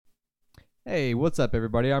Hey, what's up,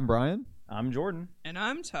 everybody? I'm Brian. I'm Jordan. And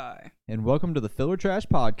I'm Ty. And welcome to the Filler Trash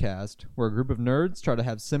Podcast, where a group of nerds try to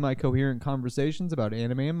have semi-coherent conversations about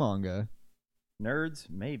anime and manga. Nerds,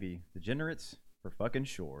 maybe. Degenerates, for fucking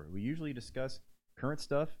sure. We usually discuss current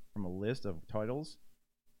stuff from a list of titles,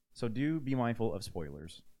 so do be mindful of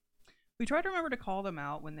spoilers. We try to remember to call them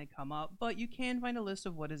out when they come up, but you can find a list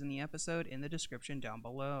of what is in the episode in the description down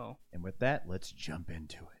below. And with that, let's jump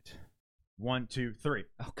into it. 1, 2, 3.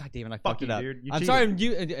 Oh, god damn it, I Fuck fucked you, it up. dude. You I'm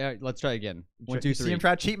cheated. sorry, let's try again. 1, 2, You see 3. him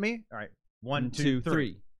try to cheat me? All right. 1, 2,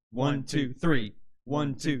 3. 1, 2, 3.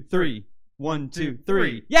 1, 2, 3. 1, 2, 3.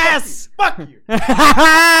 Three. Yes! Fuck you!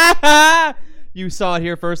 You saw it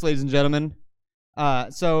here first, ladies and gentlemen.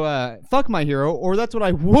 Fuck My Hero, or that's what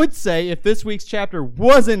I would say if this week's chapter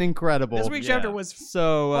wasn't incredible. This week's Yeah. chapter was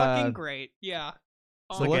So, fucking great. Yeah.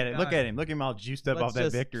 So Look what- at him. Look at him. Look at him all juiced up Let's off that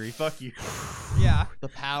just- victory. Fuck you. Yeah. the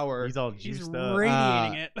power. He's all He's juiced up.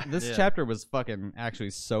 radiating it. This Yeah. chapter was fucking actually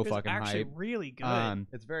so It was fucking actually hype. really good.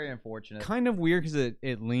 It's very unfortunate. Kind of weird because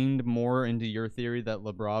it leaned more into your theory that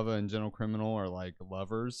La Brava and Gentle Criminal are like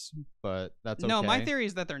lovers, but that's okay. No, my theory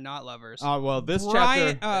is that they're not lovers. Well, this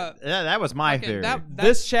Brian, chapter, that was my fucking- theory.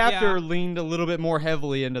 this chapter yeah. leaned a little bit more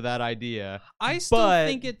heavily into that idea. I still but-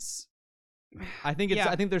 think it's. I think it's. Yeah.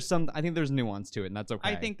 I think there's nuance to it, and that's okay.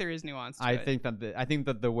 I think there is nuance to I it. think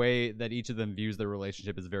that the way that each of them views their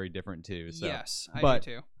relationship is very different too. So. Yes, I but-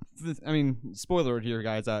 do too. I mean, spoiler alert here,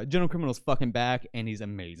 guys. Gentle Criminal's fucking back, and he's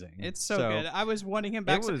amazing. It's so good. I was wanting him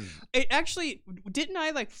back. It was. It actually didn't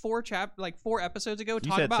I like 4 episodes ago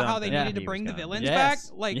talk said about how they something. Yeah. needed to He bring was the gonna. villains yes.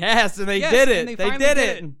 back? Like yes, and they yes, did it. and They finally did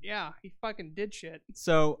it. Yeah, he fucking did shit.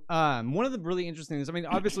 So, one of the really interesting things, I mean,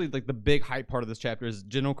 obviously, like, the big hype part of this chapter is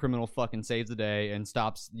Gentle Criminal fucking saves the day and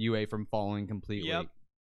stops UA from falling completely. Yep.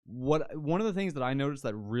 One of the things that I noticed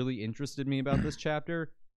that really interested me about this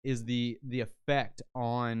chapter is the effect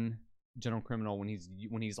on Gentle Criminal when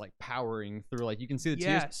he's like powering through. Like, you can see the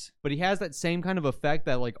tears, Yes. but he has that same kind of effect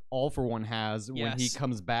that like All for One has when he Yes.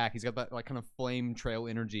 comes back. He's got that like kind of flame trail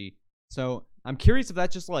energy. So I'm curious if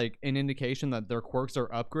that's just like an indication that their quirks are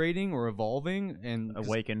upgrading or evolving and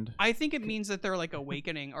Awakened. I think it means that they're like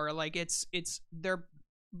awakening or like it's they're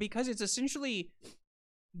because it's essentially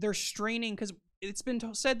they're straining because it's been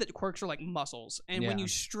said that quirks are like muscles, and when Yeah. you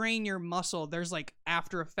strain your muscle, there's like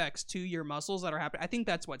after effects to your muscles that are happening. I think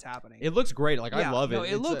that's what's happening. It looks great. Like, I Yeah, love it. no,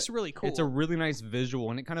 it It's looks a, really cool. It's a really nice visual,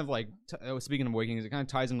 and it kind of like speaking of awakenings, it kind of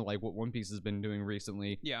ties into like what One Piece has been doing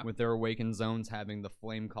recently. Yeah. With their awakened zones having the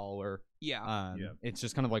flame collar. yeah. Yeah. It's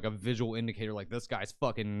just kind of like a visual indicator. Like this guy's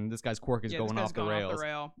quirk is This going guy's off the gone rails. off the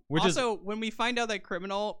rail. Which is- also, when we find out that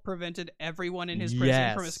Criminal prevented everyone in his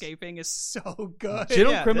prison from Yes. escaping, is so good.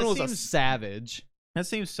 Gentle Yeah, Criminal is that a seems- savage. That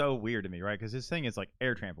seems so weird to me, right? Because his thing is like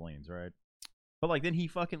air trampolines, right? But like then he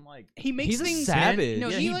fucking like He makes He's a things. savage. No,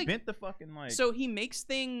 yeah, he he like bent the fucking like so he makes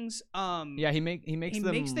things. Yeah, he makes he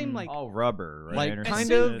them makes them, like- all rubber, right? like Or kind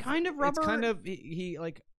something. of kind of rubber. It's kind of he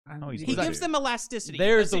like I don't Oh, know, he's He was that- gives them elasticity.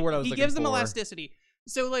 There's the That's it. word I was He looking gives them for. elasticity.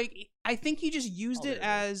 So like I think he just used Oh, it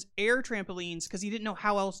there it as air trampolines because he didn't know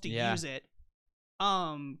how else to Yeah. use it.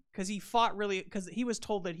 Because he fought because he was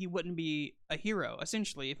told that he wouldn't be a hero.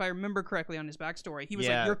 Essentially, if I remember correctly on his backstory, he was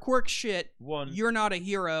Yeah. like, "Your quirk shit. One. You're not a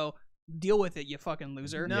hero. Deal with it, you fucking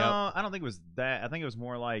loser." No, Yep. I don't think it was that. I think it was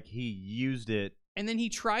more like he used it. And then he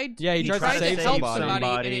tried. Yeah, he tried to save help somebody.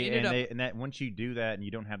 and it ended up. and that once you do that and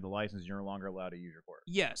you don't have the license, you're no longer allowed to use your quirk.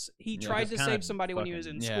 Yes, he Yeah, tried it's to kinda save somebody when he was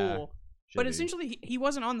fucking- in Yeah. school. Should But be. essentially, he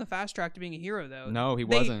wasn't on the fast track to being a hero, though. No, he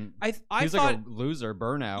They- wasn't. I He was thought, like a loser,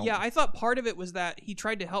 burnout. yeah, I thought part of it was that he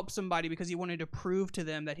tried to help somebody because he wanted to prove to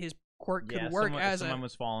them that his quirk could work someone, as someone a.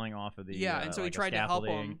 was falling off of the And so he like a tried to help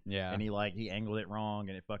scaffolding, him. Yeah. and he angled it wrong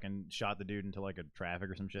and it fucking shot the dude into like a traffic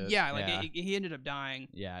or some shit. Yeah, like Yeah. He ended up dying.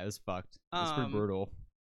 Yeah, it was fucked. It was pretty Um, brutal.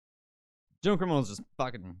 Gentle Criminal is just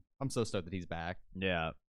fucking. I'm so stoked that he's back.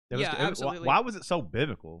 yeah. Absolutely. Why was it so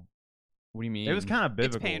biblical? What do you mean? It was kind of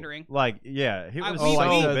biblical. pandering. Like, yeah, it I- was we- Oh, so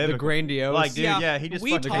like the biblical. grandiose. Like, dude, Yeah, yeah, he just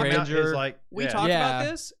we fucking talked came out about- his, like, We yeah. talked Yeah.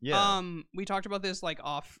 about this. Yeah. We talked about this like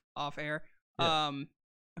off air. Yeah.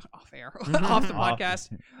 Off air, Mhm. off the Off-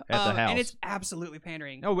 podcast, at the house. and it's absolutely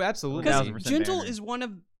pandering. Oh, absolutely. Because 1000% Gentle pandering. is one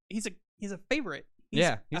of he's a favorite.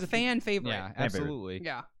 Yeah, He's a fan favorite. Yeah, favorite. absolutely.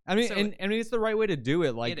 Yeah. I mean, So- and I mean, it's the right way to do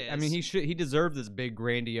it. Like, It I mean, is. he deserved this big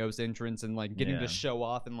grandiose entrance and like getting Yeah. to show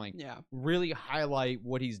off and like Yeah. really highlight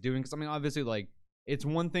what he's doing. Because I mean, obviously, like it's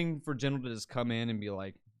one thing for Gentle to just come in and be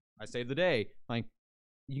like, "I saved the day." Like,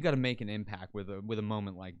 you got to make an impact with a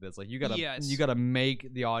moment like this. Like, you gotta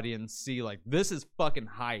make the audience see like this is fucking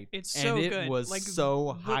hype. It's and so it good. was Like,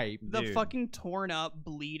 so hype. The dude. fucking torn up,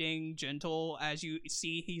 bleeding Gentle as you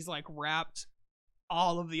see he's like wrapped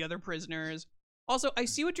all of the other prisoners. Also, I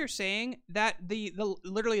see what you're saying. That the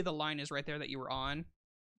literally the line is right there that you were on.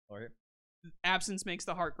 Okay. Absence makes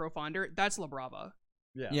the heart grow fonder. That's La Brava.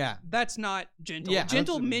 Yeah. That's not Gentle. Yeah,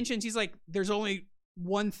 Gentle mentions he's like, there's only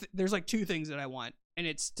there's like two things that I want, and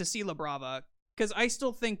it's to see La Brava, because I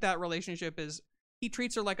still think that relationship is, he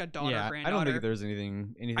treats her like a daughter, granddaughter. I don't think there's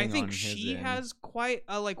anything. I think on she his has quite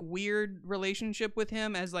a like weird relationship with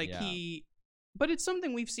him, as like but it's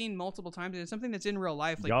something we've seen multiple times, and it's something that's in real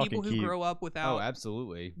life. Like Y'all people who grow up without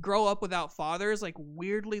fathers, like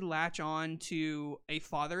weirdly latch on to a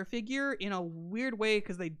father figure in a weird way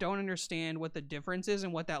because they don't understand what the difference is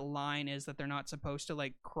and what that line is that they're not supposed to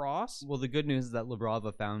like cross. Well, the good news is that La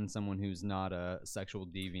Brava found someone who's not a sexual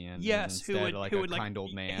deviant. Yes, who would like kind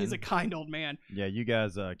old man. He's a kind old man. Yeah, you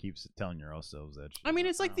guys keep telling yourselves that shit. I mean,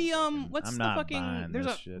 it's like the what's I'm the not fucking? buying There's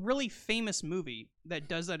this a shit. really famous movie that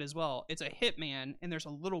does that as well. It's a hitman, and there's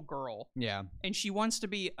a little girl. Yeah, and she wants to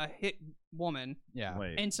be a hit woman. Yeah,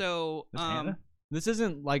 wait, and so this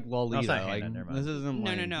isn't like Lolita. No, like Hannah, this isn't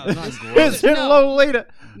like no. It's not This isn't Lolita.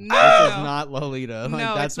 No, this is not Lolita. Like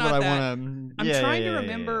no, that's it's what not I that. want I'm trying to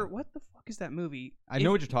remember what the fuck is that movie. I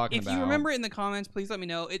know what you're talking about. If you remember it in the comments, please let me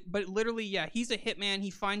know. But literally, yeah, he's a hitman.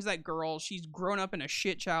 He finds that girl. She's grown up in a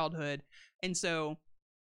shit childhood, and so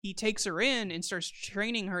he takes her in and starts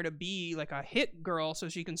training her to be like a hit girl so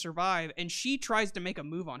she can survive. And she tries to make a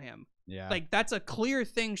move on him. Yeah, like that's a clear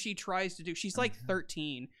thing she tries to do. She's like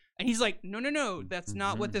 13, and he's like, no, that's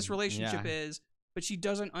not what this relationship is. But she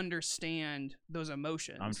doesn't understand those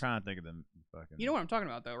emotions. I'm trying to think of them. Fucking. You know what I'm talking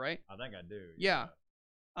about, though, right? I think I do. Yeah.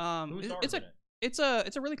 It's a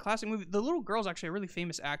really classic movie. The little girl's actually a really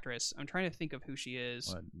famous actress. I'm trying to think of who she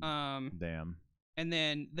is. What? Damn. And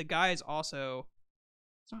then the guy is also,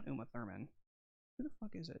 it's not Uma Thurman. Who the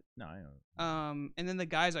fuck is it? No, I know. And then the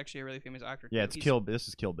guy's actually a really famous actor. Yeah, it's This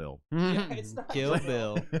is Kill Bill. Yeah, it's not Kill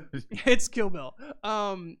Bill. It's Kill Bill.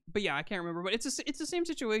 But yeah, I can't remember. But it's the same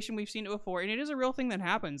situation, we've seen it before, and it is a real thing that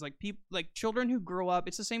happens. Like children who grow up.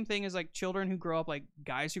 It's the same thing as like children who grow up, like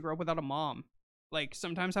guys who grow up without a mom. Like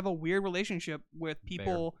sometimes have a weird relationship with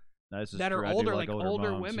people that are older, like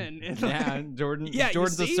older women. Yeah, Jordan. Yeah,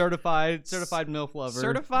 Jordan's a certified MILF lover.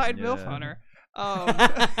 Certified MILF hunter.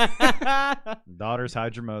 Daughters,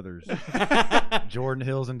 hide your mothers. Jordan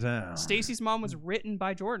Hill's in town. Stacy's mom was written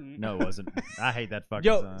by Jordan. No, it wasn't. I hate that fucking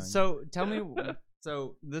Yo, song. so tell me,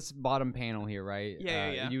 so this bottom panel here, right?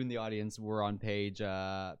 Yeah. You and the audience were on page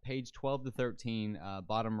 12 to 13,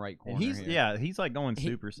 bottom right corner. And he's like going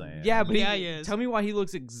Super Saiyan. Yeah, but he is. Tell me why he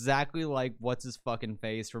looks exactly like what's his fucking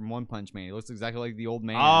face from One Punch Man. He looks exactly like the old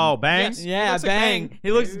man. Oh, Bang. Yes. Yeah, Like Bang. Bang.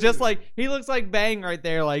 He looks just like Bang right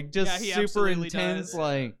there, like just he super absolutely intense. does.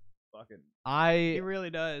 Like He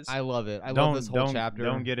really does. I love it. I love this whole chapter.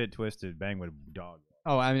 Don't get it twisted. Bang with dog.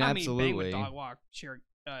 Oh, I mean, absolutely. Bang with dog walk.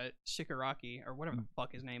 Shigaraki or whatever the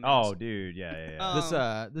fuck his name is. Oh, dude,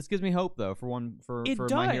 yeah. This gives me hope though for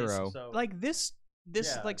my hero. So, like this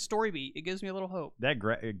like story beat, it gives me a little hope. That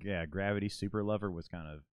Gravity Super Lover was kind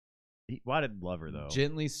of. Why did Lover though?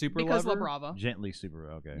 Gently super because lover? La Brava. Gently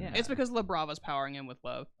super. Okay. Yeah. It's because La Brava's powering him with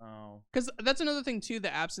love. Oh. Because that's another thing too.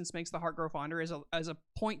 The absence makes the heart grow fonder as a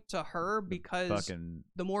point to her, because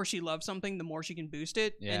the more she loves something, the more she can boost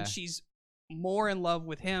it, and she's more in love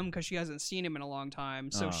with him because she hasn't seen him in a long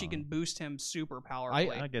time, so she can boost him super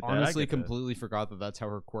powerfully. I get that. Honestly completely forgot that that's how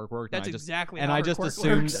her quirk worked. That's exactly how and her I just quirk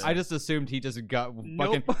assumed works. I just assumed he just got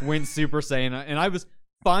Nope. fucking went Super Saiyan, and I was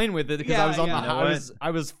fine with it because I was on the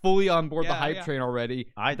I was fully on board the hype train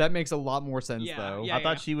already. That makes a lot more sense though. I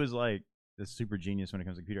thought she was like the super genius when it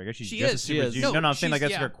comes to computer. I guess she just is. a super genius. No, I'm saying like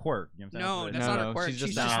that's her quirk. You know what I'm saying? That's not her quirk. She's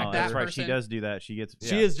just that that's right. person. She does do that. She gets.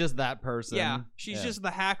 She is just that person. Yeah, she's just the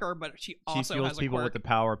hacker, but she also fuels has a people quirk. with the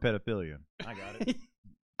power of pedophilia. I got it.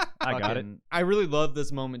 I got it. I really love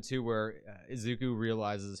this moment too, where Izuku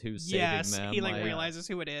realizes who's saving them. He realizes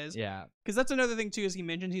who it is. Yeah, because that's another thing too. Is he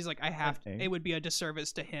mentions he's like, I have to. It would be a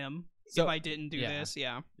disservice to him if I didn't do this.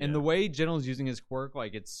 Yeah. And the way General's using his quirk,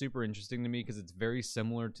 like it's super interesting to me because it's very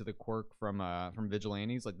similar to the quirk from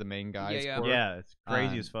Vigilantes, like the main guy's quirk. Yeah, it's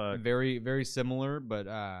crazy as fuck. Very, very similar, but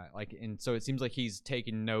and so it seems like he's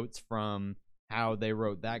taking notes from how they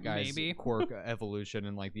wrote that guy's quirk evolution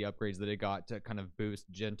and like the upgrades that it got to kind of boost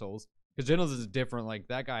Gentles, because Gentles is different. Like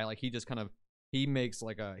that guy, like he just kind of makes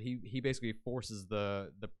like he basically forces the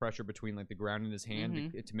pressure between like the ground in his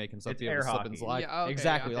hand to make himself be able to slip and slide. Yeah, okay,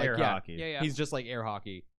 exactly, like air hockey. Yeah. He's just like air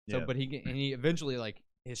hockey. So, but he eventually like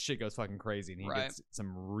his shit goes fucking crazy, and he gets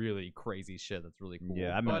some really crazy shit that's really cool.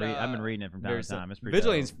 Yeah, I've been reading it from time to time. It's pretty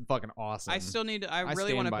Vigilante's fucking awesome. I still need to. I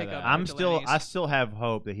really want to pick up. I still have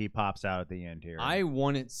hope that he pops out at the end here. I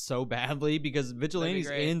want it so badly because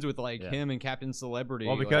Vigilantes ends with like him and Captain Celebrity.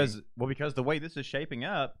 Well, because the way this is shaping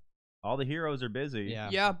up, all the heroes are busy.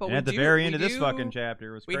 Yeah, but at the very end of this fucking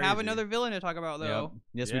chapter, we have another villain to talk about, though.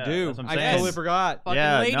 Yep. Yes, we do. I totally forgot.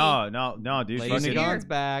 Lady. No, dude. Lady Nagant's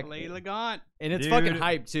back. Lady Nagant. And it's fucking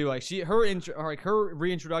hype too. Like her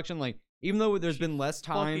reintroduction. Like even though there's been less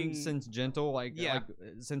time since Gentle, like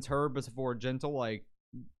since her before Gentle, like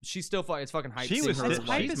she's still it's fucking hype. She's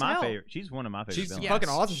my favorite. She's one of my favorite. She's villains. fucking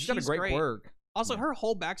awesome. She's done a great work. Also, her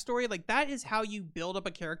whole backstory, like, that is how you build up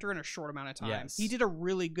a character in a short amount of time. Yes. He did a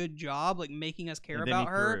really good job, like, making us care about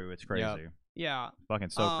her. It's crazy. Yeah.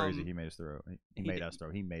 Fucking so crazy he made us throw. He made us throw.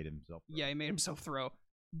 He made himself throw. Yeah, he made himself throw.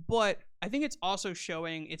 But I think it's also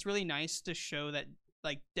showing, it's really nice to show that,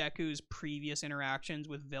 like, Deku's previous interactions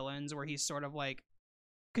with villains, where he's sort of like,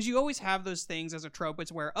 because you always have those things as a trope, it's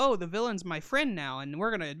where, oh, the villain's my friend now, and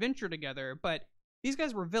we're going to adventure together. But these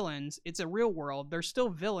guys were villains. It's a real world. They're still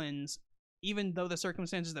villains. Even though the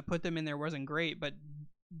circumstances that put them in there wasn't great, but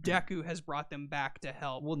Deku has brought them back to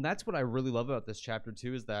help. Well, and that's what I really love about this chapter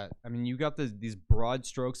too, is that, I mean, you got these broad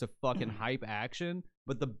strokes of fucking hype action,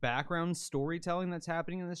 but the background storytelling that's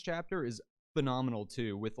happening in this chapter is phenomenal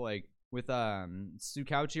too, with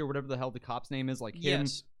Tsukauchi or whatever the hell the cop's name is, like him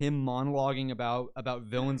monologuing about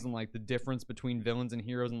villains and like the difference between villains and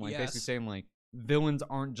heroes, and like basically saying like villains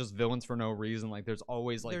aren't just villains for no reason. Like there's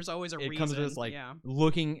always a reason. Comes to this like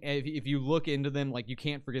looking if you look into them, like you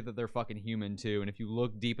can't forget that they're fucking human too, and if you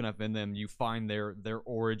look deep enough in them, you find their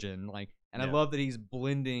origin. Like, and I love that he's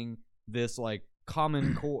blending this like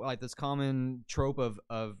common this common trope of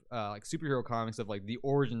like superhero comics of like the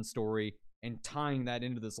origin story, and tying that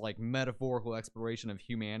into this like metaphorical exploration of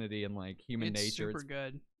humanity and like human nature. Super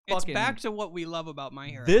good. It's back to what we love about My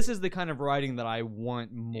Hero. This is the kind of writing that I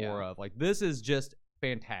want more of. Like, this is just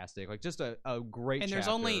fantastic. Like, just a great chapter.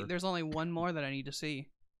 And there's only one more that I need to see.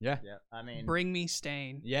 Yeah. I mean, bring me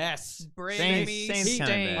Stain. Yes. Bring me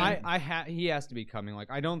Stain. He has to be coming.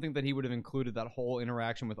 Like, I don't think that he would have included that whole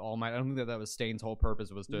interaction with All Might. I don't think that was Stain's whole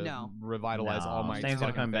purpose was to revitalize All Might. Stain's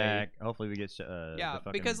gonna come back. Hopefully, we get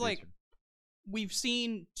because like, we've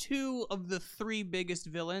seen 2 of the 3 biggest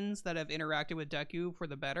villains that have interacted with Deku for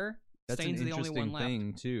the better. That's Stain's an the only interesting one thing,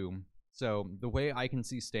 left. too. So, the way I can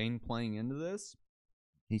see Stain playing into this...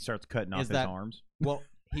 He starts cutting off his arms. Well,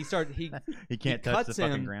 he can't touch the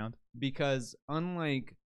fucking ground. Because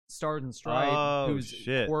unlike Stars and Stripes,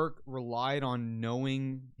 whose quirk relied on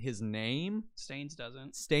knowing his name, Stain's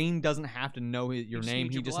doesn't. Stain doesn't have to know your name.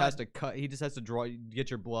 He just has to cut. He just has to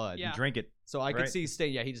get your blood. Yeah. Drink it. So I could see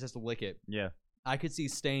Stain. Yeah, he just has to lick it. Yeah. I could see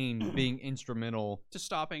Stain being instrumental to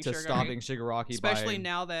stopping Shigaraki, especially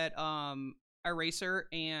now that Eraser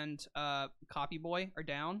and Copy Boy are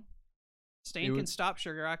down. Stain can stop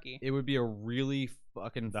Shigaraki. It would be a really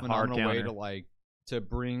fucking phenomenal way to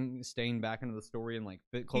bring Stain back into the story and like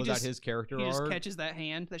close out his character arc. He just catches that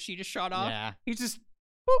hand that she just shot off. Yeah. He's just.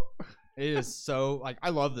 Whoop. It is so like I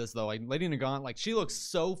love this though. Like Lady Nagant, like she looks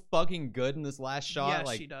so fucking good in this last shot. Yes,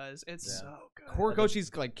 like, she does. It's so good.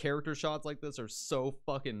 Horikoshi's like character shots like this are so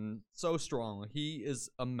strong. He is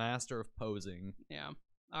a master of posing. Yeah.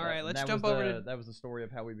 All right, let's jump over to. That was the story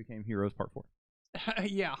of how we became heroes, part 4.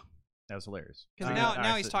 Yeah. That was hilarious. Because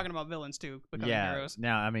now he's talking about villains too, becoming heroes.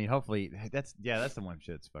 Now, I mean, hopefully that's the one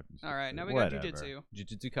shit's fucking. All right, now we got Jujutsu.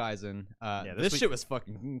 Jujutsu Kaisen. This shit was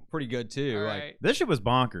fucking pretty good too. All like right. This shit was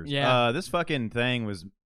bonkers. Yeah. This fucking thing was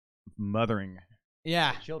mothering.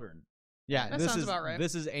 Yeah. Children. Yeah, that sounds about right.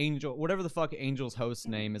 This is Angel, whatever the fuck Angel's host's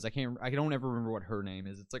name is. I don't ever remember what her name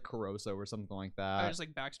is. It's like Kuroso or something like that. Just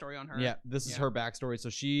like backstory on her. Yeah, this is her backstory. So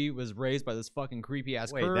she was raised by this fucking creepy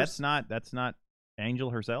ass curse. Wait, that's not Angel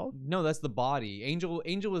herself? No, that's the body. Angel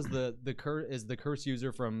is the curse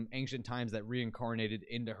user from ancient times that reincarnated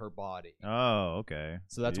into her body. Oh, okay.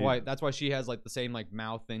 So that's why she has like the same like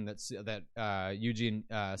mouth thing that Yuji and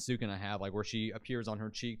Sukuna have, like where she appears on her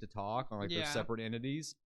cheek to talk, or like they're separate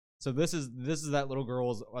entities. So this is that little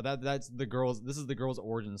girl's this is the girl's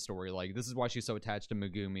origin story. Like this is why she's so attached to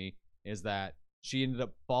Megumi, is that she ended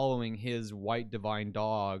up following his white divine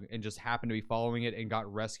dog and just happened to be following it and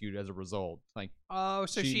got rescued as a result. Like, oh,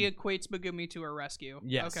 so she equates Megumi to her rescue.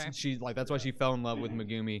 Yes. Okay. She's like, that's why she fell in love with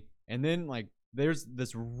Megumi. And then like there's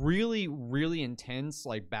this really, really intense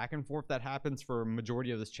like back and forth that happens for a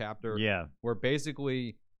majority of this chapter. Yeah. Where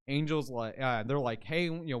basically Angel's like, they're like, hey,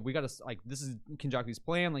 we gotta, like, this is Kenjaku's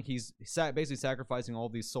plan. Like, he's basically sacrificing all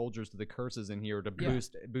these soldiers to the curses in here to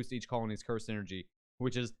boost each colony's curse energy.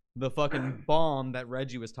 which is the fucking bomb that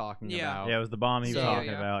Reggie was talking about. Yeah, it was the bomb he was talking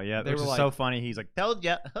about. Yeah, which is so funny. He's like, "Told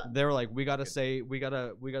ya." They were like, we gotta save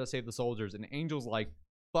the soldiers, and Angel's like,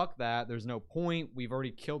 fuck that. There's no point. We've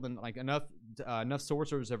already killed them. Like enough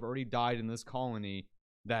sorcerers have already died in this colony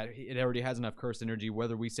that it already has enough cursed energy.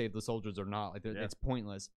 Whether we save the soldiers or not, like it's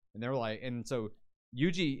pointless. And they're like, and so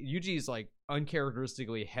Yuji's like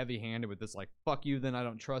uncharacteristically heavy-handed with this. Like, fuck you. Then I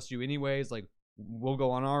don't trust you anyways. Like, we'll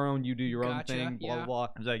go on our own. You do your own thing. Blah blah blah.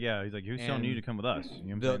 He's like, yeah. He's like, who's telling you to come with us? You know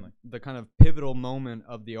what I'm saying? Like, the kind of pivotal moment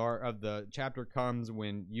of the chapter comes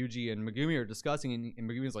when Yuji and Megumi are discussing, and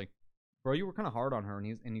Megumi's like, bro, you were kind of hard on her,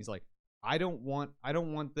 and he's like, I don't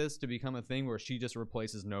want this to become a thing where she just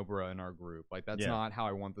replaces Nobara in our group. Like, that's not how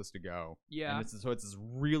I want this to go. Yeah. And so it's this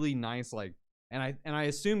really nice, like, and I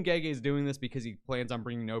assume Gege's doing this because he plans on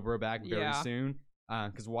bringing Nobara back very soon.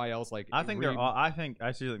 Because why else? Like, I think they're all. I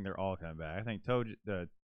still think they're all coming back. I think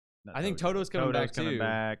Toto's coming back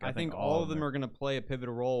too. I think all of them are going to play a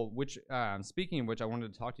pivotal role. Which, speaking of which, I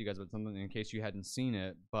wanted to talk to you guys about something in case you hadn't seen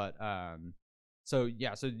it. But so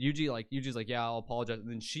Yuji's like, yeah, I'll apologize. And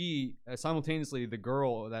then she simultaneously, the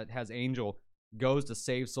girl that has Angel goes to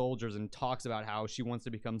save soldiers and talks about how she wants to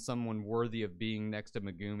become someone worthy of being next to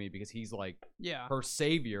Megumi because he's like her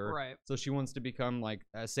savior. Right. So she wants to become like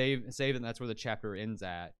a save, and that's where the chapter ends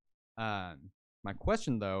at. My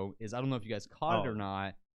question though is, I don't know if you guys caught it or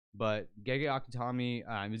not, but Gege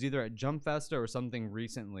Akutami was either at Jump Festa or something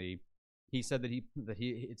recently. He said that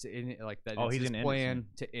it's in like that. It's his plan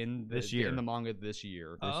to end this year, in the manga this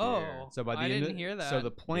year. So by the end, I didn't hear that. So the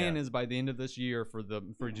plan is by the end of this year for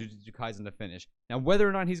Jujutsu Kaisen to finish. Now, whether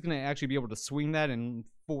or not he's going to actually be able to swing that in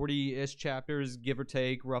 40-ish chapters, give or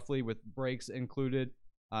take, roughly with breaks included,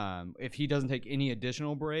 if he doesn't take any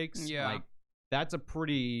additional breaks, like that's a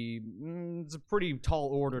pretty tall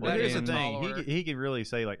order. Well, here's the thing: he could really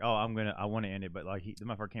say like, "Oh, I want to end it," but like the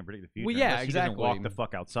motherfucker can't predict the future. Well, yeah, exactly. He doesn't walk the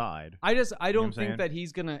fuck outside. I don't think that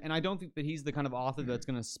he's gonna, and I don't think that he's the kind of author that's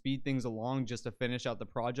gonna speed things along just to finish out the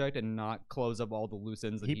project and not close up all the loose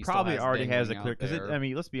ends. That he probably already has a clear. Because I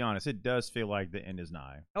mean, let's be honest, it does feel like the end is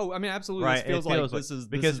nigh. Oh, I mean, absolutely. Right? It feels like this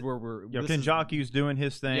is where we're. Kenjaku's doing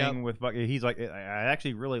his thing with. He's like, I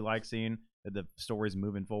actually really like seeing the story's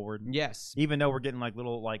moving forward. Yes. Even though we're getting like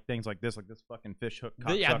little like things like this fucking fish hook.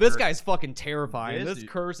 Yeah, this guy's fucking terrifying. This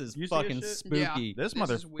curse is fucking spooky. Yeah, this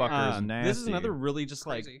motherfucker is nasty. This is another really just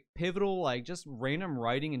like pivotal, like just random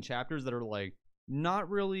writing in chapters that are like not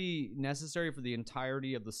really necessary for the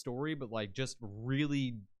entirety of the story, but like just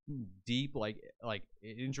really deep, like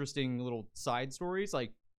interesting little side stories.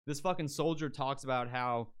 Like this fucking soldier talks about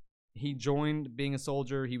how he joined being a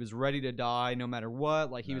soldier. He was ready to die no matter what.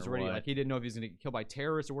 Like he was ready. Like he didn't know if he was gonna get killed by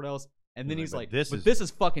terrorists or what else. And then he's like, this is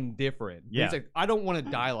fucking different. Yeah. He's like, I don't want to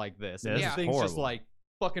die like this. And this thing's just like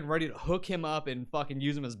fucking ready to hook him up and fucking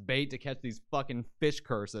use him as bait to catch these fucking fish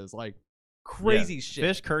curses. Like crazy shit.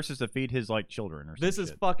 Fish curses to feed his like children or something. This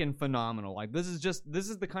is fucking phenomenal. Like this is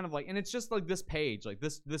the kind of like, and it's just like this page, like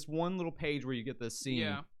this one little page where you get this scene.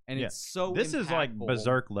 Yeah. And it's so this is like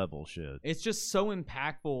berserk level shit. It's just so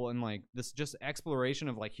impactful, and like this just exploration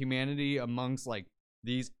of like humanity amongst like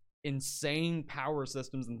these insane power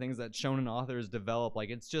systems and things that shonen authors develop. Like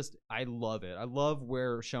it's just, I love it. I love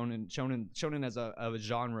where shonen as a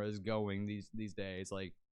genre is going these days.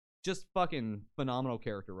 Like just fucking phenomenal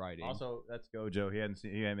character writing. Also, that's Gojo. He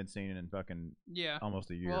haven't seen it in fucking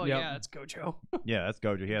almost a year. Well, yeah, that's Gojo. Yeah, that's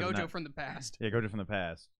Gojo. He Gojo from the past. Yeah, Gojo from the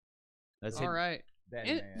past. That's all right.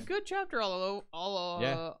 Good chapter all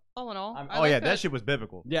in all. That shit was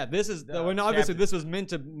biblical. Yeah, this is obviously this was meant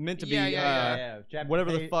to be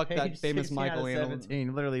whatever the fuck that famous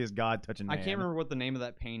Michelangelo. Literally is God touching man. I can't remember what the name of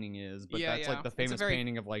that painting is, but that's like the famous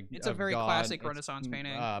painting of like it's a very classic Renaissance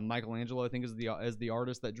painting. Michelangelo, I think, is the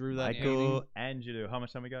artist that drew that. Michelangelo. How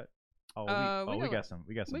much time we got? We got some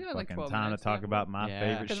fucking like time to talk about my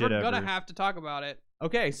favorite shit ever. We're gonna have to talk about it.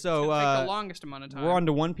 Okay, so take the longest amount of time. We're on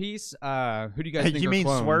to One Piece. Who do you guys think you are mean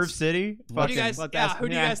clones? Swerve City? Who do you guys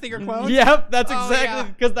think are clones? Yep, that's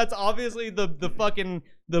exactly because that's obviously the fucking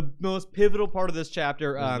the most pivotal part of this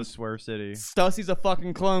chapter. The Swerve City. Stussy's a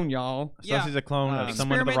fucking clone, y'all. Stussy's a clone of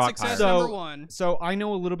someone of the Rock Pirates. So I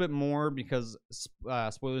know a little bit more because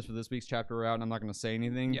spoilers for this week's chapter are out, and I'm not going to say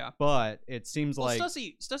anything. Yeah. But it seems like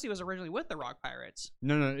Stussy was originally with the Rock Pirates.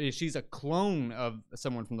 No, she's a clone of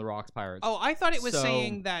someone from the Rock Pirates. Oh, I thought it was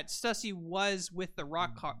saying that Stussy was with the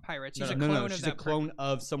Rock Pirates. She's a clone of she's a clone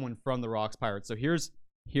of someone from the Rock Pirates. So here's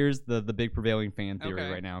the big prevailing fan theory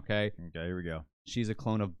right now. Okay, here we go. She's a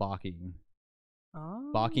clone of Baking.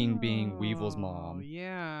 Oh, Baking being Weevil's mom.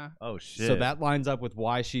 Yeah. Oh shit. So that lines up with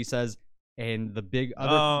why she says And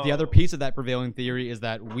the other piece of that prevailing theory is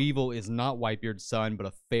that Weevil is not Whitebeard's son, but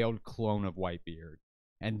a failed clone of Whitebeard.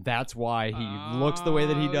 And that's why he looks the way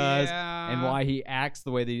that he does, and why he acts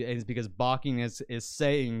the way that he is, because Balking is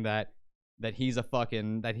saying that he's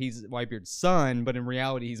Whitebeard's son, but in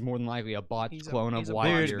reality he's more than likely a botched clone of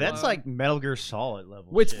Whitebeard. Dude, that's like Metal Gear Solid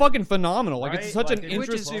level. It's shit. fucking phenomenal. Like, right? it's such an which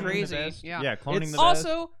is interesting, crazy. Yeah, cloning it's the best.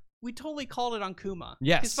 Also, we totally called it on Kuma.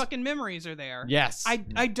 Yes. His fucking memories are there. Yes.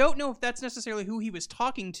 I don't know if that's necessarily who he was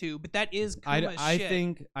talking to, but that is Kuma's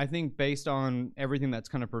shit. I think based on everything that's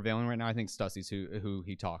kind of prevailing right now, I think Stussie's who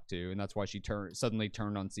he talked to, and that's why she suddenly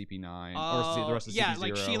turned on CP9 or the rest of CP0.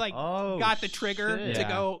 Like she got the trigger to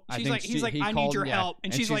go. He's like, I need your help,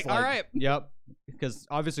 and she's like, all right. Yep, because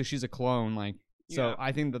obviously she's a clone, like. So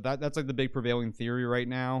I think that's like the big prevailing theory right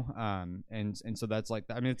now, and so that's like,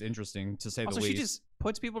 I mean, it's interesting to say the least. She just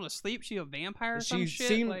puts people to sleep. She a vampire or some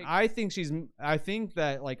shit. I think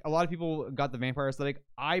that like a lot of people got the vampire aesthetic.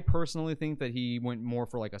 I personally think that he went more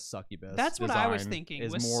for like a succubus. That's what I was thinking.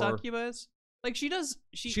 Was succubus? Like she looks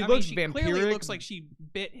vampiric, clearly looks like she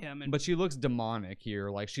bit him, but she looks demonic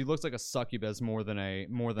here. Like she looks like a succubus more than a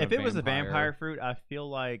If it was a vampire fruit, I feel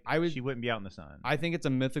like she wouldn't be out in the sun. I think it's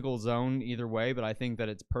a mythical zone either way, but I think that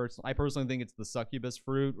I personally think it's the succubus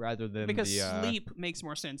fruit rather than because sleep makes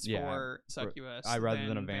more sense for succubus. Rather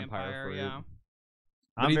than a vampire fruit. Yeah.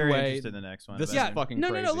 I'm very interested in the next one. This is fucking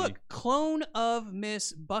crazy. No, look. Clone of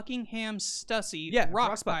Miss Buckingham Stussy,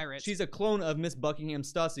 Rocks Pirates. She's a clone of Miss Buckingham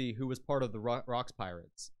Stussy, who was part of the Rocks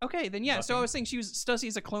Pirates. Okay, then so I was saying Stussy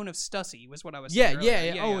is a clone of Stussy, was what I was saying.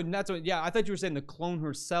 Yeah. And that's what, I thought you were saying the clone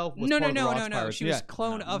herself was part of the Rocks Pirates. She was a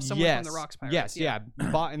clone of someone from the Rocks Pirates. Yes.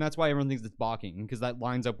 And that's why everyone thinks it's Balking, because that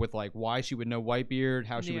lines up with like why she would know Whitebeard,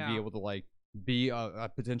 how she would be able to like be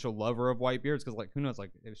a potential lover of Whitebeards, because like who knows,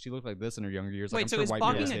 like if she looked like this in her younger years. Wait, so is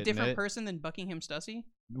Balking a different person than Buckingham Stussy?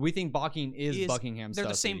 We think Balking is Buckingham Stussy. They're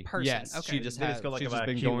the same person. Yes, okay. she's just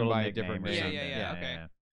been going by a different name. Yeah.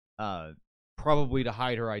 Okay. Probably to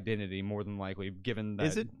hide her identity, more than likely, given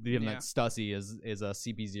that that Stussy is a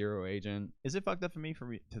CP0 agent. Is it fucked up for me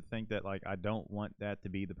to think that like I don't want that to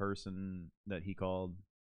be the person that he called?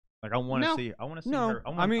 Like I want to see her. I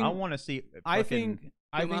want to see. I think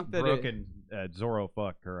that broken Zorro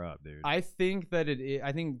fucked her up, dude. I think that it is.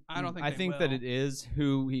 I think that it is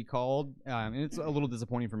who he called, and it's a little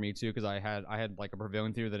disappointing for me too, because I had like a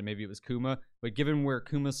prevailing theory that maybe it was Kuma, but given where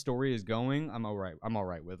Kuma's story is going, I'm all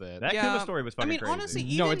right with it. That Kuma story was fucking crazy. Honestly,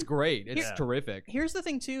 it's great. It's terrific. Here's the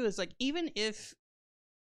thing too: is like even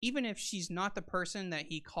if she's not the person that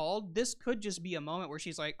he called, this could just be a moment where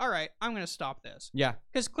she's like, all right, I'm going to stop this. Yeah.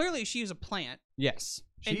 Because clearly she's a plant. Yes.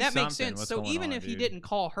 And that makes sense. So even if he didn't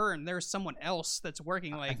call her and there's someone else that's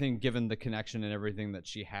working, like, I think given the connection and everything that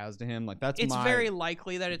she has to him, like it's very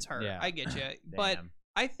likely that it's her. Yeah. I get you. But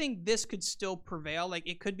I think this could still prevail. Like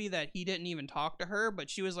it could be that he didn't even talk to her,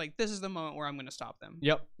 but she was like, this is the moment where I'm going to stop them.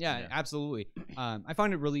 Yep. Yeah. Absolutely. I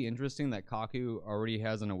find it really interesting that Kaku already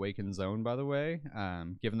has an awakened zone, by the way,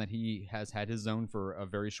 given that he has had his zone for a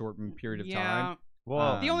very short period of time.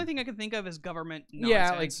 Well, the only thing I can think of is government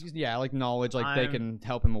nonsense. like knowledge, like they can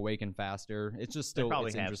help him awaken faster. It's just still probably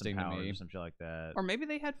it's interesting to me. Or some shit like that. Or maybe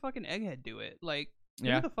they had fucking Egghead do it. Like,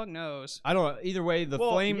 who the fuck knows? I don't know. Either way,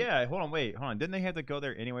 flame. Yeah, hold on. Didn't they have to go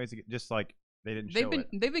there anyways? Just like they didn't.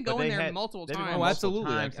 They've been going there multiple times. Oh,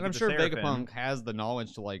 absolutely. And I'm sure Vegapunk has the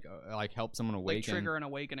knowledge to like help someone awaken, like trigger an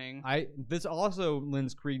awakening. This also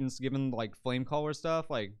lends credence, given like flame caller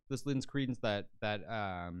stuff. Like this lends credence that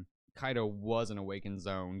Kaido was an awakened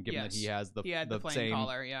zone, given that he has the same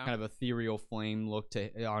collar, kind of ethereal flame look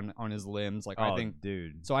to on his limbs. Like I think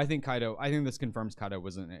this confirms Kaido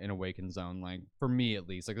was an awakened zone. Like for me at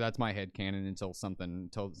least, like that's my headcanon until something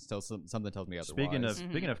tells me otherwise.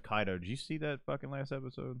 Speaking of Kaido, did you see that fucking last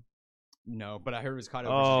episode? No, but I heard it was Kaido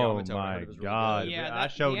versus Yamato. Oh my god! Really I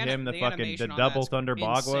showed him the double Thunder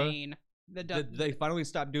Bagua. They finally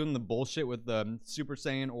stopped doing the bullshit with the Super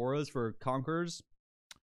Saiyan auras for Conquerors.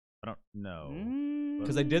 I don't know.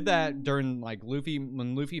 Because they did that during like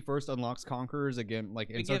when Luffy first unlocks Conquerors again,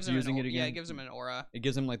 like and starts using it again. Yeah, it gives him an aura. It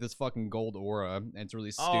gives him like this fucking gold aura, and it's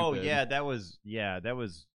really stupid. Oh yeah, that was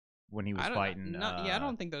when he was fighting. I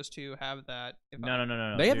don't think those two have that.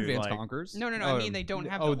 No. They have advanced Conquerors. No. I mean, they don't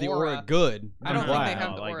have the aura. Good. I don't think they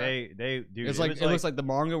have the aura. They dude. It's like it looks like the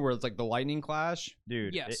manga where it's like the lightning clash.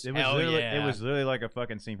 Dude, yes. It was literally like a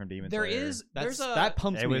fucking scene from Demon Slayer. That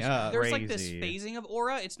pumps me up. There's like this phasing of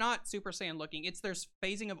aura. It's not Super Saiyan looking. There's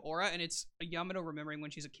phasing of aura, and it's Yamato remembering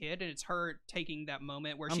when she's a kid, and it's her taking that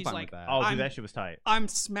moment where she's like, "Oh, dude, that shit was tight." I'm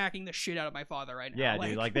smacking the shit out of my father right now. Yeah,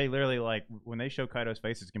 dude. Like they literally like when they show Kaido's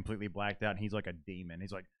face, it's completely blacked out, and he's like a demon.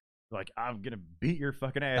 He's like, like I'm gonna beat your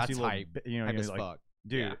fucking ass. That's you hype. Hype as like, fuck,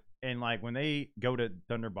 dude. And like when they go to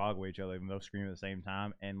Thunder Boggle each other and they'll scream at the same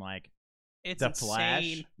time, and like it's the insane.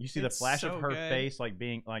 flash, you see the flash so of her good. face, like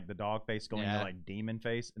being like the dog face going to like demon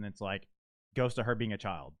face, and it's like goes to her being a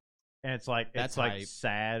child. And it's like That's like hype.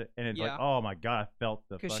 sad, and it's like, oh my god, I felt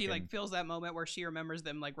the because fucking... she like feels that moment where she remembers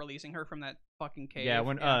them like releasing her from that fucking cave. Yeah,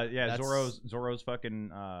 when Zoro's fucking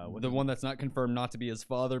the one that's not confirmed not to be his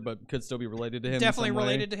father, but could still be related to him. Definitely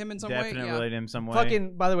related to him in some way. Definitely related to him some way.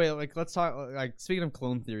 Fucking, by the way, like let's talk. Like speaking of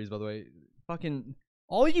clone theories, by the way, fucking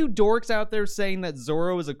all you dorks out there saying that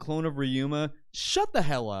Zoro is a clone of Ryuma, shut the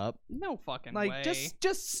hell up. No fucking like, way.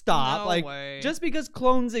 just stop. No like way. just because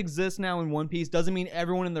clones exist now in One Piece doesn't mean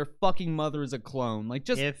everyone and their fucking mother is a clone. Like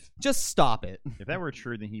just stop it. If that were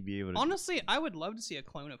true, then he'd be able to. Honestly, I would love to see a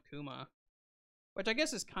clone of Kuma, which I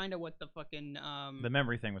guess is kind of what the fucking the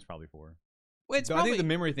memory thing was probably for. Well, I think the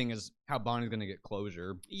memory thing is how Bonnie's gonna get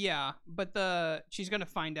closure. Yeah, but she's gonna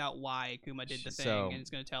find out why Kuma did the thing, and it's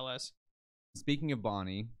gonna tell us. Speaking of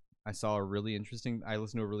Bonnie, I listened to a really interesting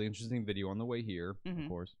video on the way here, of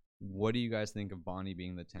course. What do you guys think of Bonnie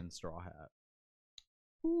being the 10th Straw Hat?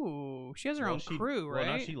 Ooh, she has her own crew, right?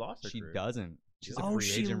 Well, no, she lost her crew. She doesn't. She's a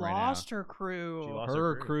free agent right now. She lost her crew.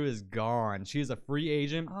 Her crew is gone. She is a free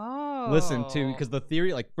agent. Oh. Listen, because the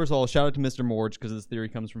theory, like, first of all, shout out to Mr. Morge, because this theory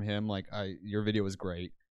comes from him. Like, your video was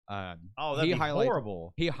great. That'd be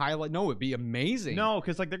horrible. No, it'd be amazing. No,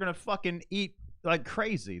 because, like, they're going to fucking eat like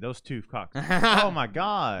crazy, those two cocks. Oh my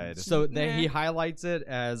god. So he highlights it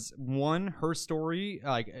as one, her story.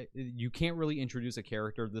 Like, you can't really introduce a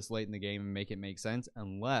character this late in the game and make it make sense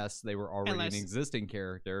unless they were already an existing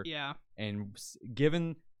character. Yeah. And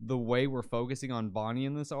given the way we're focusing on Bonnie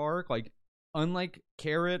in this arc, like, unlike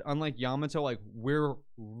Carrot, unlike Yamato, like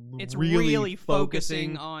it's really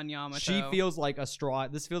focusing on Yamato. She feels like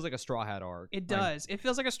this feels like a Straw Hat arc. It does. It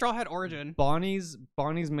feels like a Straw Hat origin. Bonnie's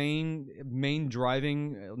main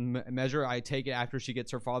driving measure, I take it, after she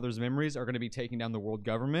gets her father's memories, are going to be taking down the world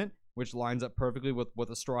government, which lines up perfectly with what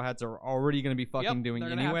the Straw Hats are already going to be fucking doing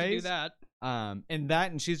anyways. Have to do that.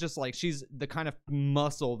 And she's just like, she's the kind of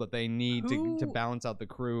muscle that they need to balance out the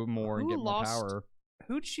crew more and get more power.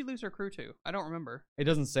 Who did she lose her crew to? I don't remember. It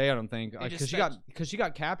doesn't say. I don't think, because she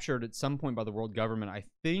got captured at some point by the world government. I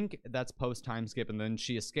think that's post time skip, and then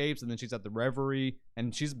she escapes, and then she's at the Reverie,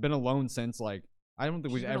 and she's been alone since. Like, I don't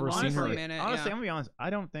think we've ever seen her. Honestly, I'm gonna be honest. I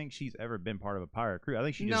don't think she's ever been part of a pirate crew. I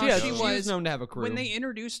think she just she was known to have a crew. When they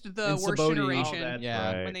introduced the worst generation.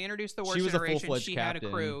 Right. When they introduced the worst generation, she had a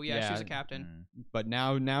crew. Yeah, she was a captain. But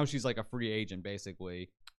now she's like a free agent, basically.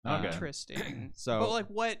 Interesting. So, but like,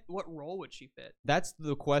 what role would she fit? That's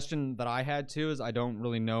the question that I had too. Is I don't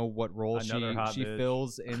really know what role she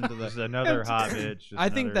fills into the. Just another hot bitch. I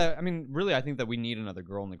think that I think that we need another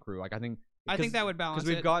girl in the crew. Like, I think that would balance it.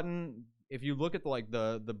 Because we've gotten, if you look at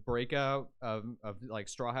the breakout of like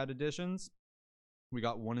Straw Hat editions, we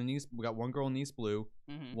got one girl in East Blue,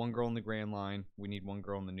 one girl in the Grand Line. We need one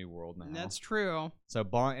girl in the New World now. That's true. So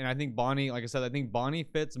and I think Bonnie, like I said, I think Bonnie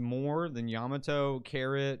fits more than Yamato,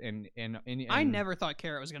 Carrot, and I never thought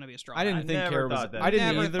Carrot was gonna be a Straw Hat. I didn't think Carrot was. That. I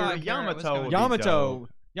didn't either. Yamato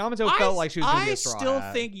felt like she was gonna be a Straw Hat. I still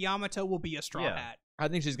think Yamato will be a Straw Hat. I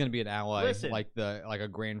think she's gonna be an ally, like a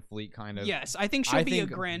Grand Fleet kind of. Yes, I think she'll be a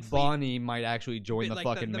Grand Fleet. Bonnie might actually join the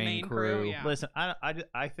fucking main crew. Yeah. Listen,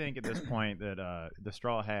 I think at this point that the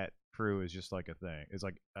Straw Hat crew is just like a thing. It's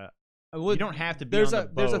like you don't have to be on the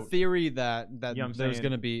boat. There's a theory that you know there's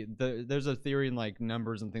gonna be there's a theory in like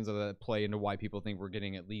numbers and things like that play into why people think we're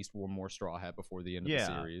getting at least one more Straw Hat before the end of the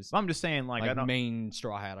series. I'm just saying, like I don't, main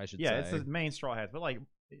Straw Hat, I should say. Yeah, it's the main Straw Hat, but like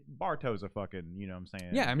Bartow's a fucking, you know what I'm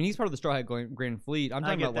saying? Yeah, I mean, he's part of the Straw Hat Grand Fleet. I'm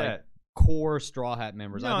talking about like core Straw Hat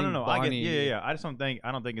members. No, Bonnie, I just don't think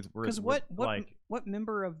it's because what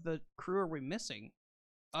member of the crew are we missing,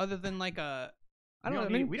 other than like a. I don't know. I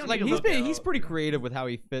mean, he's pretty creative with how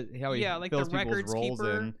he fills people's roles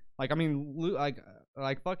in. Like, I mean,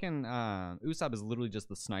 like fucking Usopp is literally just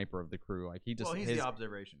the sniper of the crew. Like, he's the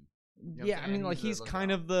observation. You know I mean, like he's like the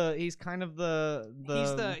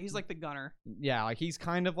gunner. Yeah, like he's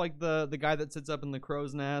kind of like the guy that sits up in the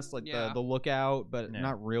crow's nest, like the lookout, but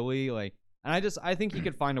not really. Like, and I think he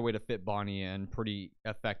could find a way to fit Bonnie in pretty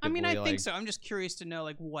effectively. I mean, I think so. I'm just curious to know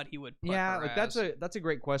like what he would put her as. That's a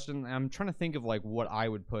great question. I'm trying to think of like what I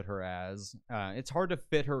would put her as. It's hard to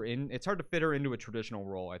fit her in. It's hard to fit her into a traditional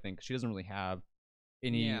role. I think she doesn't really have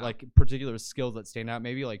any like particular skills that stand out.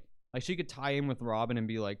 Maybe like she could tie in with Robin and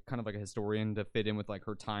be like kind of like a historian to fit in with like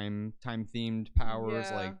her time themed powers,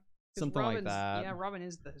 like something like that. Yeah, Robin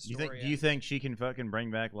is the historian. Do you think she can fucking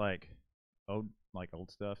bring back like old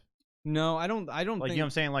stuff? No, I don't. Like, think. You know what I'm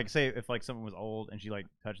saying? Like, say if like someone was old and she like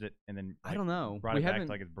touched it and then I don't know. brought it back to,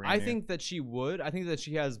 like it's brand new. I think that she would. I think that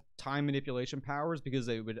she has time manipulation powers because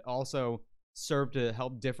it would also serve to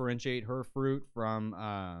help differentiate her fruit from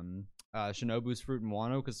Shinobu's fruit and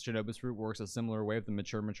Wano, because Shinobu's fruit works a similar way with the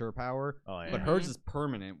mature power. Oh, yeah. But hers is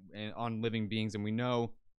permanent on living beings, and we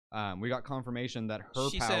know. We got confirmation that her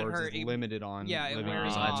powers is limited on living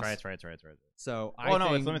beings. That's right. So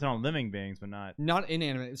no, it's limited on living beings, but not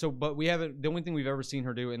inanimate. So, but we haven't. The only thing we've ever seen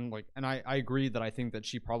her do, and I agree that I think that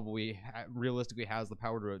she probably realistically has the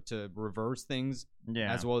power to reverse things,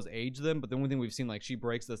 as well as age them. But the only thing we've seen, like, she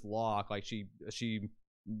breaks this lock, like she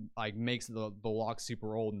like makes the lock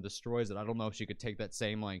super old and destroys it. I don't know if she could take that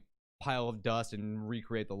same like pile of dust and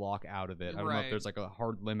recreate the lock out of it. I don't know if there's like a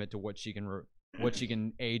hard limit to what she can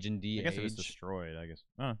age and de-age. I guess if it's destroyed, I guess.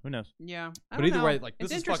 Oh, who knows? Yeah. But either way, like,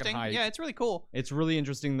 this is fucking hype. Yeah, it's really cool. It's really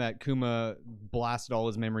interesting that Kuma blasted all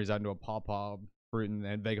his memories out into a pawpaw fruit,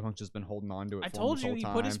 and Vegapunk's just been holding on to it. I told you, he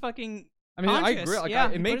put his fucking. I mean, I agree. Like,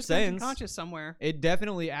 it makes sense. Conscious somewhere. It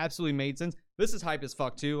definitely, absolutely made sense. This is hype as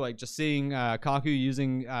fuck too. Like, just seeing Kaku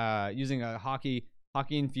using a hockey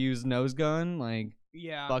infused nose gun, like,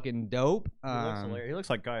 fucking dope. He looks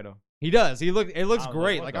like Kaido. He does. It looks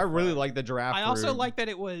great. Like, I really like the giraffe. I also like that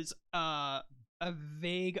it was a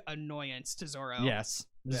vague annoyance to Zoro. Yes.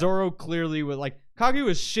 Yeah. Zoro clearly was like, Kagu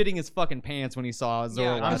was shitting his fucking pants when he saw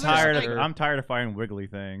Zoro. I'm tired of fighting wiggly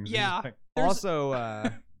things. Yeah. Also,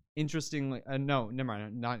 interestingly, no, never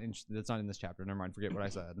mind. That's not in this chapter. Never mind. Forget what I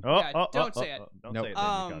said. Don't say it. Don't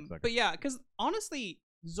say it. But yeah, because honestly,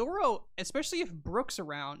 Zoro, especially if Brook's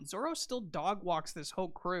around, Zoro still dog walks this whole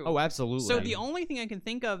crew. Oh, absolutely. So the only thing I can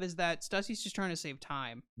think of is that Stussy's just trying to save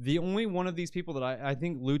time. The only one of these people that I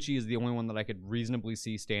think Lucci is the only one that I could reasonably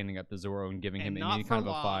see standing up to Zoro and giving him any kind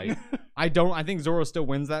of a fight. I think Zoro still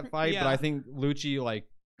wins that fight, but I think Lucci, like,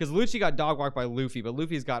 because Lucci got dog walked by Luffy, but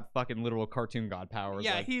Luffy's got fucking literal cartoon god powers.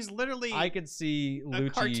 Yeah, like, he's literally. I could see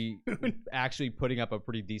Lucci actually putting up a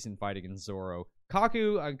pretty decent fight against Zoro.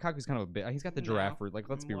 Kaku's kind of a bit. He's got the giraffe fruit. Like,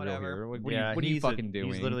 let's be real here. Like, what are you fucking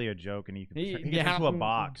doing? He's literally a joke, and he can turn into a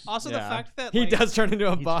box. Also, the fact that he does turn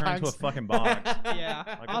into a box. Turns into a fucking box. Yeah.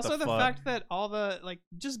 Like, also, the fact that all the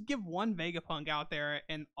just give one Vegapunk out there,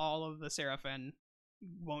 and all of the Seraphim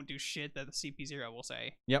won't do shit that the CP0 will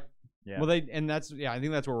say. Yep. Yeah. Well, I think that's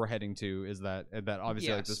where we're heading to, is that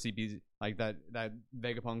obviously like the CP, like that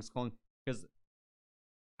Vegapunk's clone, because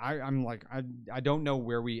I'm like I don't know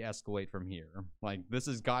where we escalate from here. Like, this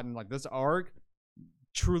has gotten, like, this arc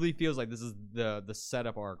truly feels like this is the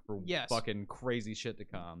setup arc for fucking crazy shit to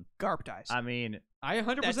come. Garp dies. I mean, I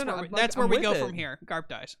 100%. That's where we go from here. Garp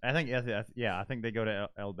dies. I think I think they go to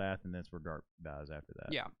Elbath, and that's where Garp dies after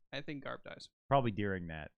that. Yeah, I think Garp dies. Probably during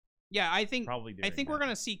that. Yeah, I think we're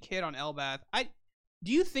gonna see Kid on Elbath.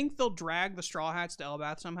 Do you think they'll drag the Straw Hats to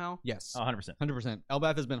Elbath somehow? Yes, 100%. 100%.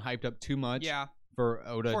 Elbath has been hyped up too much. Yeah. For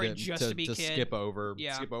Oda to skip over,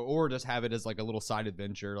 or just have it as like a little side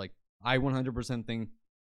adventure. Like, I 100% think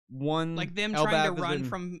like them Elbath trying to run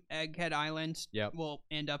from Egghead Island will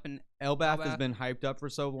end up in Elbath has been hyped up for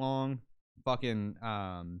so long. Fucking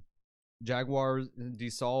Jaguar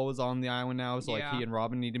Sol is on the island now, so like he and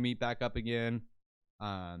Robin need to meet back up again.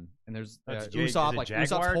 And there's Usopp, like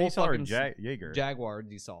Jaguar Usopp's whole fucking Jaeger. Jaguar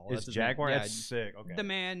Sol. It's Jaguar. That's sick. Okay. The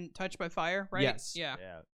man touched by fire, right? Yes. Yeah.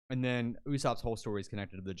 And then Usopp's whole story is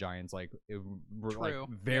connected to the Giants, like, like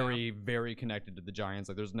very, very connected to the Giants.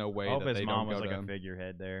 Like, there's no way that they don't go was like to a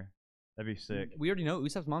figurehead there. That'd be sick. We already know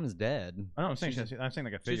Usopp's mom is dead. I know. I'm saying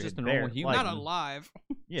like a figure. She's just a normal human, not alive.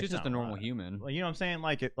 Yeah, she's just a normal human. Like, you know what I'm saying?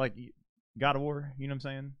 Like God of War. You know what I'm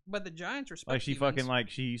saying? But the Giants respect. Like, she fucking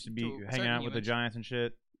she used to be hanging out with the Giants and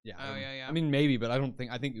shit. Yeah. Oh yeah. I mean, maybe, but I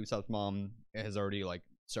think Usopp's mom has already like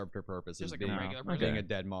served her purpose as being a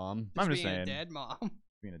dead mom. I'm just saying, a dead mom.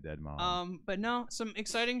 Being a dead mom. But no, some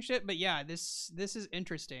exciting shit. But yeah, this is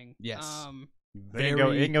interesting. Yes. It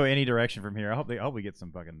can go any direction from here. I hope we get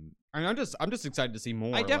some fucking. I mean, I'm just excited to see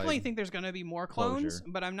more. I definitely think there's gonna be more clones,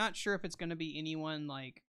 but I'm not sure if it's gonna be anyone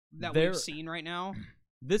like that we've seen right now.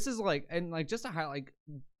 This is like, and like, just to highlight,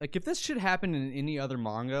 like if this should happen in any other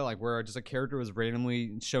manga, like where just a character was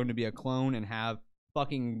randomly shown to be a clone and have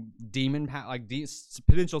fucking demon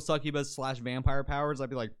potential succubus / vampire powers,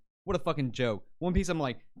 I'd be like, what a fucking joke. One Piece, I'm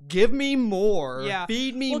like, give me more. Yeah.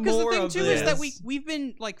 Feed me more of this. Well, because the thing, too, is that we've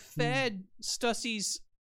been, like, fed Stussy's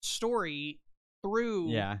story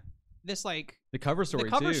through this, like... The cover story, the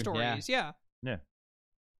cover stories, yeah.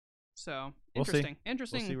 So, we'll interesting. See.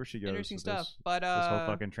 Interesting. We'll see where she goes. Interesting stuff. This whole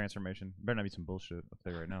fucking transformation. Better not be some bullshit. I'll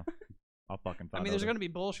tell you right now. I'll fucking find I mean, there's going to be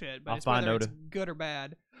bullshit, but I'll it's whether it's good or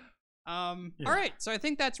bad. All right, so I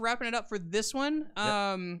think that's wrapping it up for this one.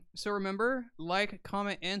 So remember, like,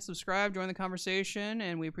 comment, and subscribe. Join the conversation,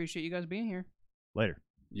 and we appreciate you guys being here. Later.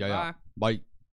 Yeah. Bye.